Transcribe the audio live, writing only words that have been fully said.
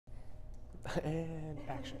And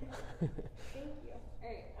action. Thank you. All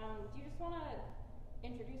right. Do you just want to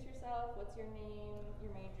introduce yourself? What's your name,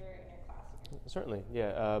 your major, and your class here? Certainly,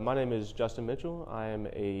 yeah. My name is Justin Mitchell. I am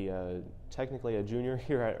technically a junior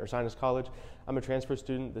here at Ursinus College. I'm a transfer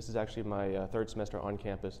student. This is actually my third semester on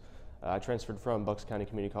campus. I transferred from Bucks County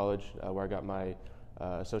Community College, where I got my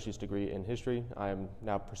associate's degree in history. I am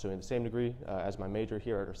now pursuing the same degree as my major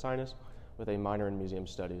here at Ursinus, with a minor in museum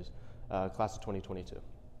studies, class of 2022.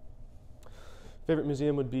 Favorite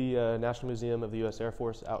museum would be National Museum of the U.S. Air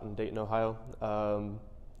Force out in Dayton, Ohio.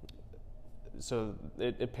 So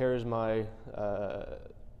it pairs my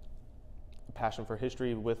passion for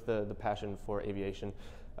history with the passion for aviation.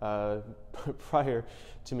 Prior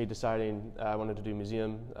to me deciding I wanted to do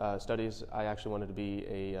museum studies, I actually wanted to be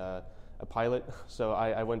a pilot. So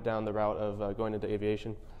I went down the route of going into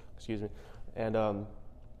aviation, and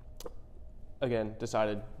again,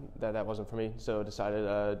 decided that that wasn't for me, so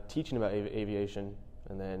decided teaching about aviation,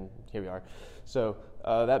 and then here we are. So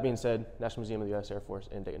that being said, National Museum of the U.S. Air Force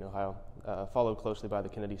in Dayton, Ohio, followed closely by the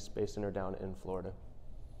Kennedy Space Center down in Florida.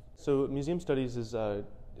 So museum studies is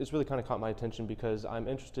really kind of caught my attention because I'm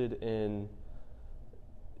interested in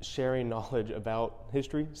sharing knowledge about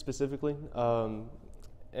history specifically,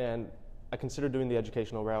 and I considered doing the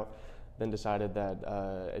educational route, then decided that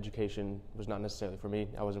education was not necessarily for me.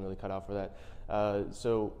 I wasn't really cut out for that.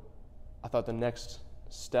 So I thought the next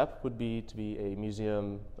step would be to be a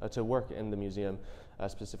museum, to work in the museum,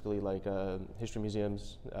 specifically like history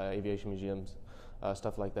museums, aviation museums,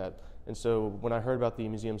 stuff like that. And so when I heard about the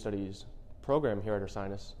museum studies program here at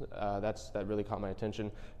Ursinus, that really caught my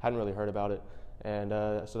attention. Hadn't really heard about it, and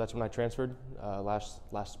so that's when I transferred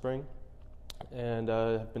last spring, and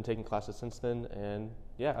have been taking classes since then. And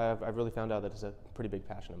yeah, I've really found out that it's a pretty big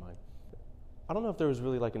passion of mine. I don't know if there was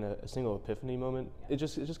really like a single epiphany moment. It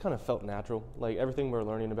just kind of felt natural. Like everything we're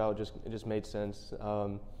learning about, it just made sense.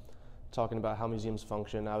 Talking about how museums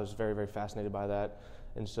function, I was very, very fascinated by that.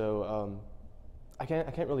 And so I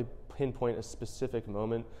can't really pinpoint a specific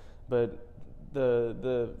moment, but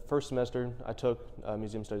the first semester I took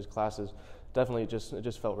museum studies classes, definitely it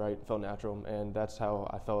just felt right, felt natural, and that's how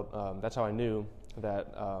I felt. That's how I knew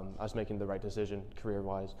that I was making the right decision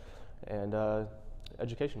career-wise and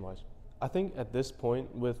education-wise. I think at this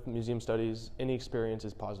point with museum studies, any experience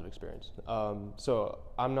is positive experience. So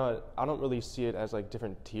I don't really see it as like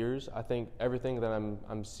different tiers. I think everything that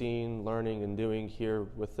I'm seeing, learning, and doing here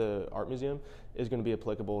with the art museum is going to be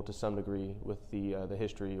applicable to some degree with the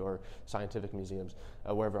history or scientific museums,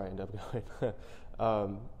 wherever I end up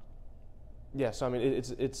going. Yeah, so I mean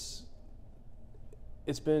it's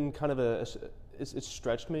been kind of it's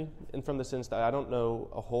stretched me, and from the sense that I don't know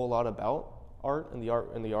a whole lot about art and the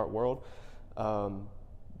art world.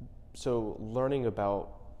 So learning about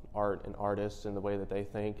art and artists and the way that they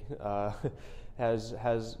think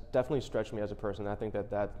has definitely stretched me as a person. I think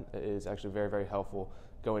that is actually very, very helpful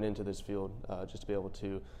going into this field, just to be able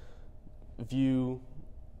to view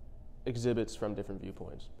exhibits from different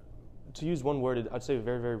viewpoints. To use one word, I'd say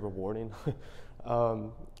very, very rewarding. I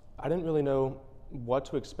didn't really know what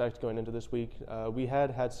to expect going into this week. We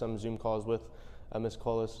had some Zoom calls with Ms.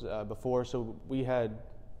 Collis before, so we had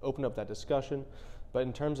opened up that discussion. But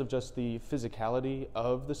in terms of just the physicality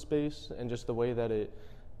of the space and just the way that it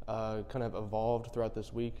kind of evolved throughout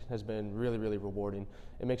this week has been really, really rewarding.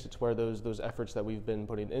 It makes it to where those efforts that we've been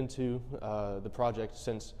putting into the project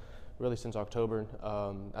since October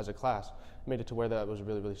as a class made it to where that was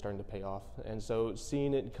really, really starting to pay off. And so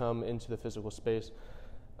seeing it come into the physical space,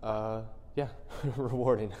 yeah,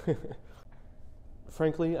 rewarding.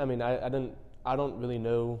 Frankly, I mean, I don't really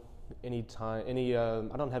know I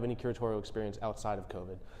don't have any curatorial experience outside of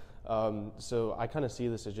COVID. So I kind of see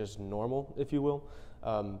this as just normal, if you will.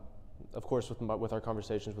 Of course, with our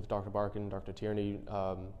conversations with Dr. Barkin, Dr. Tierney,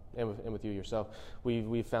 and with you yourself,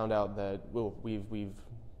 we've found out that we've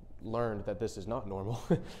learned that this is not normal,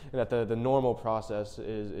 and that the normal process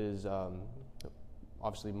is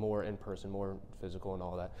obviously more in person, more physical, and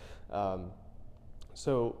all that.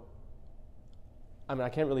 So, I mean, I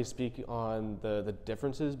can't really speak on the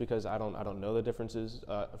differences because I don't know the differences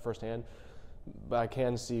firsthand, but I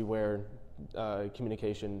can see where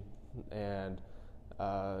communication and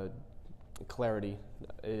clarity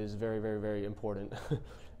is very, very, very important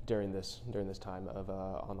during this time of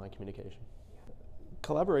online communication.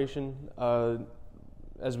 Collaboration,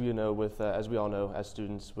 as we know, as we all know, as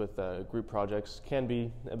students with group projects, can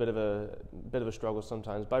be a bit of a struggle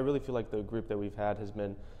sometimes. But I really feel like the group that we've had has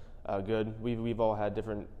been good. We've all had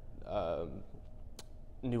different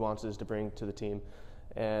nuances to bring to the team,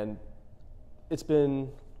 and it's been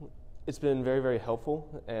It's been very, very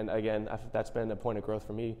helpful, and again, that's been a point of growth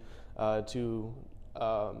for me to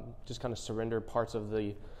just kind of surrender parts of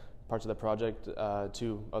the project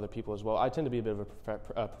to other people as well. I tend to be a bit of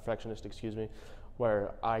a perfectionist,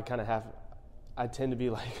 where I tend to be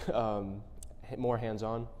like more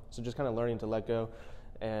hands-on. So just kind of learning to let go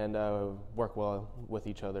and work well with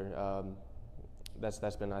each other.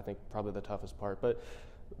 That's been, I think, probably the toughest part. But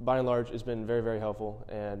by and large, it's been very, very helpful,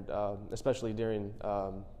 and especially during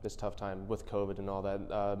this tough time with COVID and all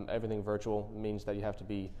that. Everything virtual means that you have to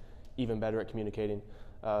be even better at communicating.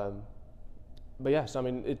 But yeah, so I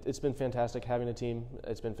mean, it's been fantastic having a team.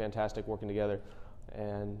 It's been fantastic working together,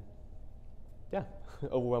 and yeah,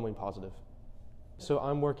 overwhelmingly positive. So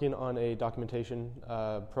I'm working on a documentation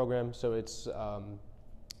program. So it's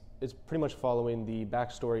pretty much following the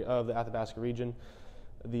backstory of the Athabasca region,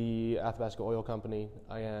 the Athabasca Oil Company,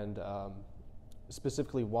 and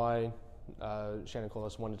specifically why Shannon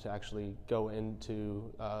Collis wanted to actually go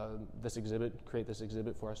into this exhibit, create this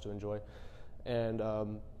exhibit for us to enjoy, and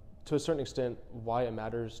to a certain extent, why it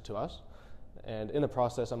matters to us. And in the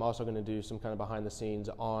process, I'm also going to do some kind of behind the scenes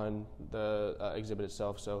on the exhibit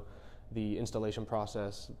itself. So the installation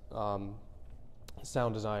process,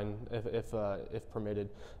 sound design, if permitted,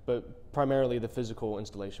 but primarily the physical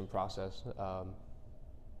installation process.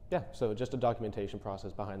 Yeah, so just a documentation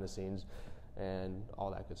process behind the scenes and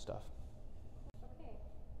all that good stuff. Okay,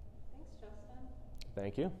 thanks, Justin.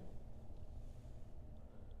 Thank you.